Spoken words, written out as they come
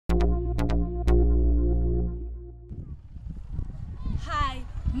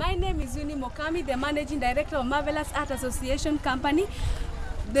My name is Uni Mokami, the Managing Director of Marvelous Art Association Company.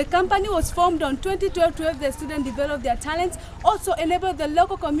 The company was formed on 2012 to help the students develop their talents, also enable the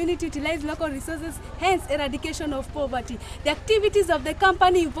local community to utilize local resources, hence eradication of poverty. The activities of the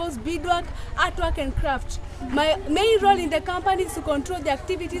company involves beadwork, artwork and craft. My main role in the company is to control the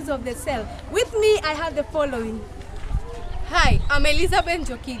activities of the cell. With me, I have the following. Hi, I'm Elizabeth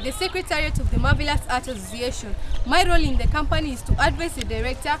Njoki, the Secretariat of the Marvelous Art Association. My role in the company is to advise the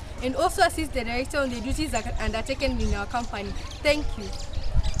director and also assist the director on the duties undertaken in our company. Thank you.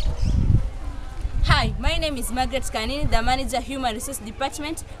 Hi, my name is Margaret Kanini, the Manager Human Resource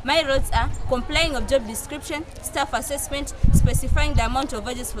Department. My roles are complying of job description, staff assessment, specifying the amount of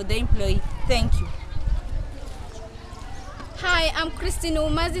wages for the employee. Thank you. Hi, I'm Christine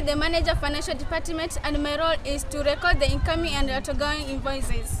Umazi, the Manager Financial Department, and my role is to record the incoming and outgoing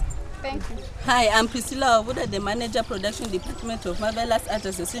invoices. Thank you. Hi, I'm Priscilla Ovuda, the Manager Production Department of Marvelous Art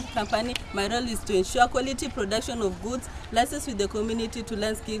Association Company. My role is to ensure quality production of goods, license with the community to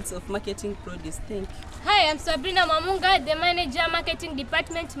learn skills of marketing produce. Thank you. Hi, I'm Sabrina Mamunga, the Manager Marketing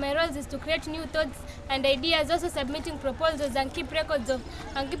Department. My role is to create new thoughts and ideas, also submitting proposals and keep records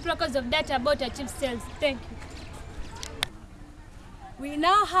of data about achieved sales. Thank you. We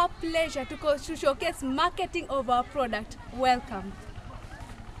now have pleasure to showcase marketing of our product. Welcome.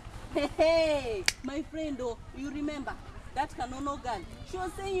 Hey, my friend, oh, you remember that Kanono girl? She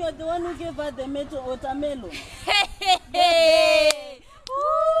was saying you're the one who gave her the watermelon. Hey!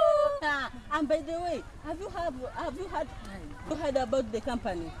 And by the way, have you heard about the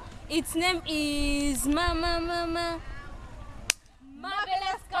company? Its name is Marvelous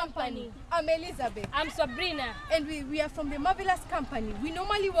Company. I'm Elizabeth. I'm Sabrina. And we are from the Marvelous Company. We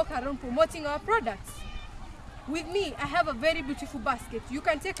normally walk around promoting our products. With me, I have a very beautiful basket. You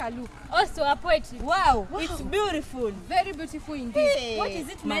can take a look. Also a poetry. Wow, it's beautiful. Very beautiful indeed. Hey. What is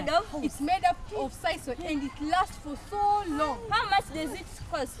it made of? It's made up of sisal and it lasts for so long. How much does it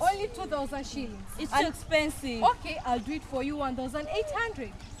cost? Only 2,000 shillings. It's too expensive. Okay, I'll do it for you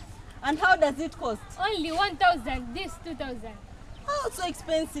 1,800. And how does it cost? Only 1,000. This 2,000. Oh, so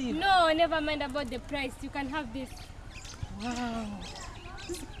expensive. No, never mind about the price. You can have this. Wow.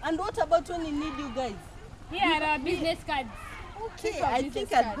 And what about when you need you guys? Here are our business cards. Okay, I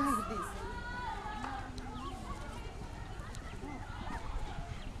think I'll buy this.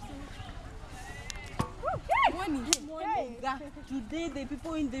 Today the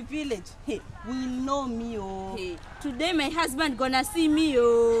people in the village, hey, will know me, oh. Hey, today my husband gonna see me,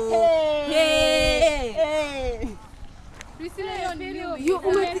 oh. Hey, hey.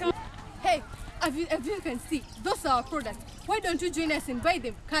 Hey, as you can see, those are our products. Why don't you join us and buy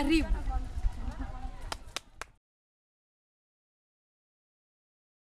them? Karibu.